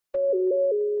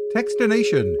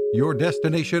Techstination, your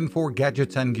destination for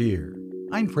gadgets and gear.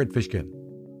 I'm Fred Fishkin.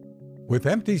 With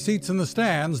empty seats in the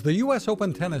stands, the U.S.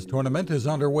 Open Tennis Tournament is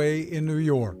underway in New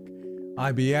York.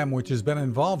 IBM, which has been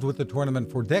involved with the tournament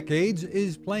for decades,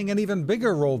 is playing an even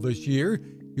bigger role this year,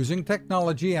 using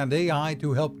technology and AI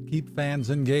to help keep fans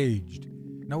engaged.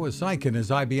 Noah Syken is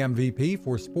IBM VP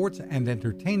for Sports and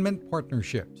Entertainment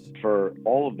Partnerships. For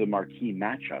all of the marquee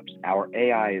matchups, our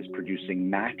AI is producing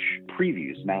match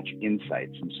previews, match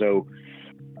insights. And so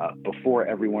before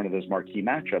every one of those marquee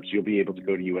matchups, you'll be able to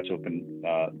go to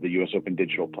the US Open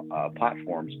digital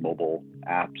platforms, mobile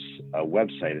apps,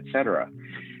 website, etc.,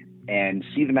 and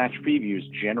see the match previews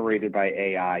generated by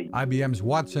AI. IBM's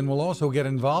Watson will also get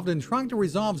involved in trying to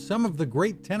resolve some of the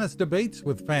great tennis debates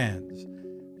with fans.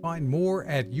 Find more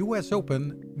at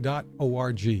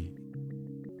usopen.org.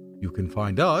 You can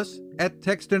find us at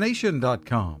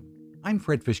etcetera.com. I'm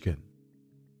Fred Fishkin.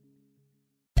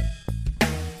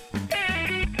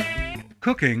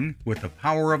 Cooking with the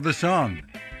power of the sun.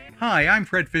 Hi, I'm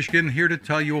Fred Fishkin, here to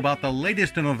tell you about the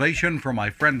latest innovation from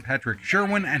my friend Patrick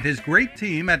Sherwin and his great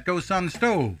team at GoSun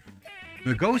Stove.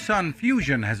 The GoSun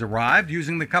Fusion has arrived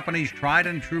using the company's tried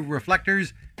and true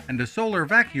reflectors and a solar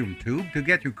vacuum tube to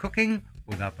get you cooking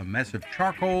without the mess of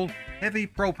charcoal, heavy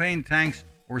propane tanks,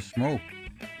 or smoke.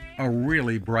 A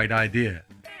really bright idea.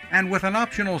 And with an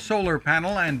optional solar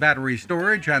panel and battery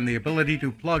storage and the ability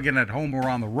to plug in at home or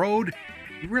on the road,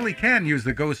 you really can use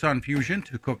the GoSun Fusion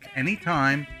to cook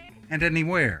anytime and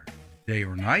anywhere, day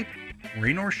or night,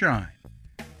 rain or shine.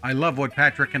 I love what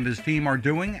Patrick and his team are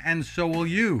doing, and so will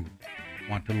you.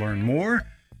 Want to learn more?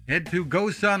 Head to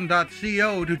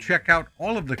gosun.co to check out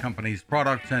all of the company's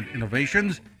products and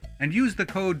innovations, and use the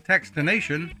code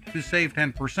Techstination to save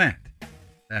 10%.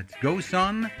 That's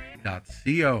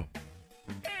gosun.co.